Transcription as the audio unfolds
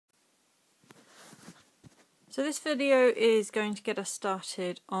So this video is going to get us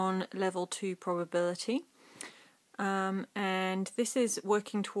started on level 2 probability, and this is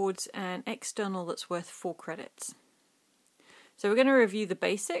working towards an external that's worth 4 credits. So we're going to review the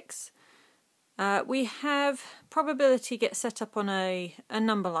basics. We have probability get set up on a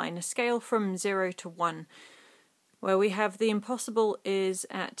number line, a scale from 0 to 1, where we have the impossible is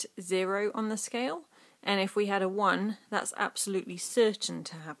at 0 on the scale, and if we had a 1, that's absolutely certain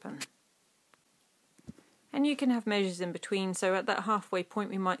to happen. And you can have measures in between, so at that halfway point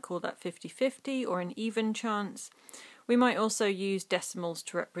we might call that 50-50 or an even chance. We might also use decimals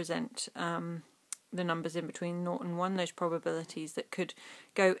to represent the numbers in between 0 and 1, those probabilities that could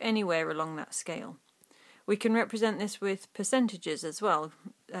go anywhere along that scale. We can represent this with percentages as well,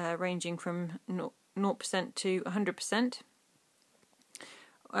 ranging from 0% to 100%.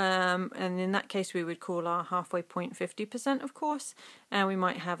 And in that case we would call our halfway point 50%, of course, and we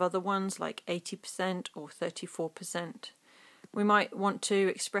might have other ones like 80% or 34%. We might want to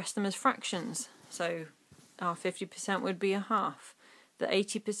express them as fractions, so our 50% would be a half, the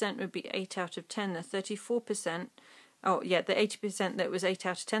 80% would be 8 out of 10, the 34%, oh yeah, the 80% that was 8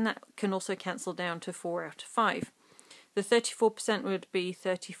 out of 10, that can also cancel down to 4 out of 5. The 34% would be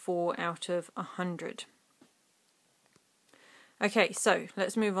 34 out of 100. Okay, so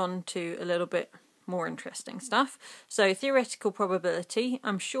let's move on to a little bit more interesting stuff. So theoretical probability,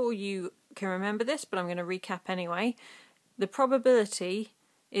 I'm sure you can remember this, but I'm going to recap anyway. The probability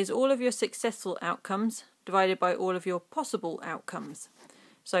is all of your successful outcomes divided by all of your possible outcomes.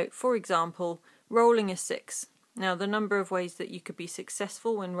 So, for example, rolling a 6. Now, the number of ways that you could be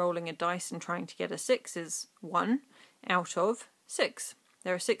successful when rolling a dice and trying to get a 6 is 1 out of 6.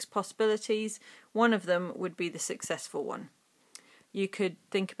 There are 6 possibilities. One of them would be the successful one. You could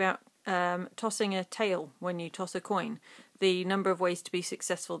think about tossing a tail when you toss a coin. The number of ways to be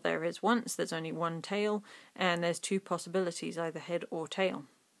successful there is once, there's only one tail, and there's 2 possibilities, either head or tail.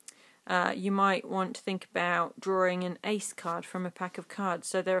 You might want to think about drawing an ace card from a pack of cards.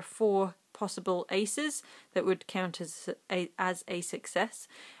 So there are 4 possible aces that would count as a success,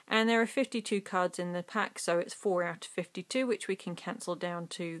 and there are 52 cards in the pack, so it's 4 out of 52, which we can cancel down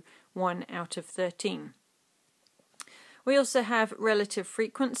to 1 out of 13. We also have relative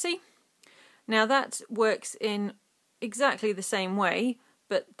frequency. Now that works in exactly the same way,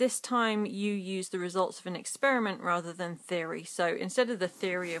 but this time you use the results of an experiment rather than theory. So instead of the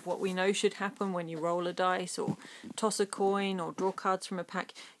theory of what we know should happen when you roll a dice or toss a coin or draw cards from a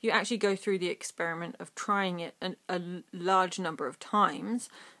pack, you actually go through the experiment of trying it a large number of times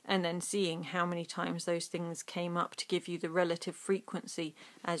and then seeing how many times those things came up to give you the relative frequency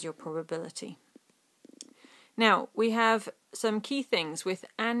as your probability. Now, we have some key things with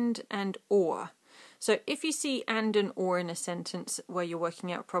and or. So if you see and or in a sentence where you're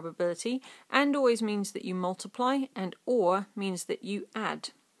working out probability, and always means that you multiply, and or means that you add.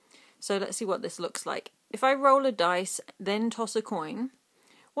 So let's see what this looks like. If I roll a dice, then toss a coin,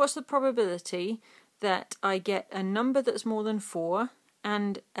 what's the probability that I get a number that's more than 4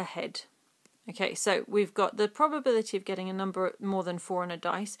 and a head? Okay, so we've got the probability of getting a number more than 4 on a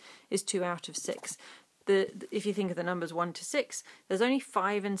dice is 2 out of 6. If you think of the numbers 1 to 6, there's only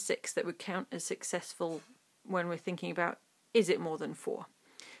 5 and 6 that would count as successful when we're thinking about is it more than 4.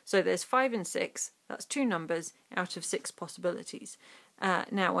 So there's 5 and 6, that's 2 numbers out of 6 possibilities.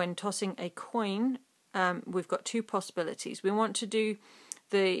 Now when tossing a coin, we've got 2 possibilities. We want to do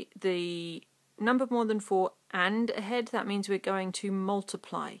the number more than 4 and a head, that means we're going to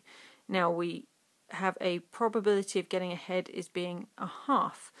multiply. Now we have a probability of getting a head is being a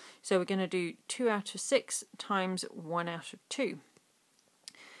half. So we're going to do 2 out of 6 times 1 out of 2.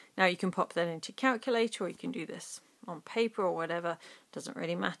 Now you can pop that into your calculator, or you can do this on paper or whatever, doesn't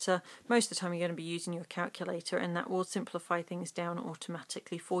really matter. Most of the time you're going to be using your calculator, and that will simplify things down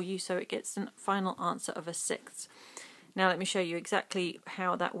automatically for you, so it gets a final answer of a 6th. Now let me show you exactly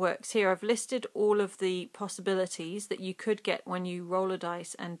how that works. Here I've listed all of the possibilities that you could get when you roll a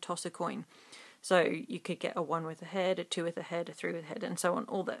dice and toss a coin. So you could get a 1 with a head, a 2 with a head, a 3 with a head, and so on.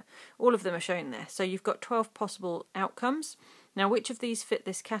 All of them are shown there. So you've got 12 possible outcomes. Now which of these fit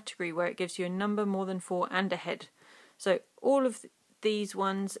this category where it gives you a number more than 4 and a head? So all of these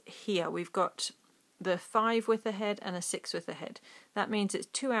ones here, we've got the 5 with a head and a 6 with a head. That means it's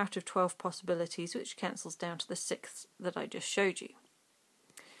 2 out of 12 possibilities, which cancels down to the 6th that I just showed you.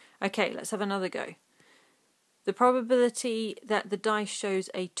 Okay, let's have another go. The probability that the dice shows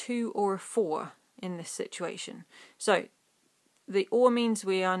a 2 or a 4 in this situation. So the or means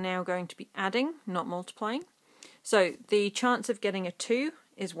we are now going to be adding, not multiplying. So the chance of getting a 2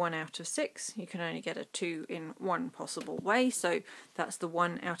 is 1 out of 6. You can only get a 2 in one possible way, so that's the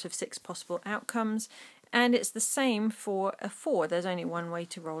 1 out of 6 possible outcomes. And it's the same for a 4. There's only one way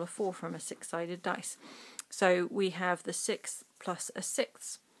to roll a 4 from a 6-sided dice. So we have the 6th plus a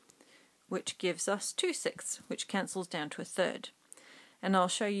 6th, which gives us 2/6, which cancels down to a 1/3. And I'll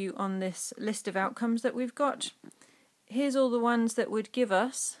show you on this list of outcomes that we've got. Here's all the ones that would give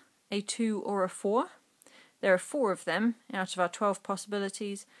us a 2 or a 4. There are 4 of them out of our 12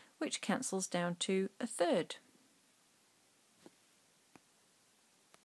 possibilities, which cancels down to a 1/3.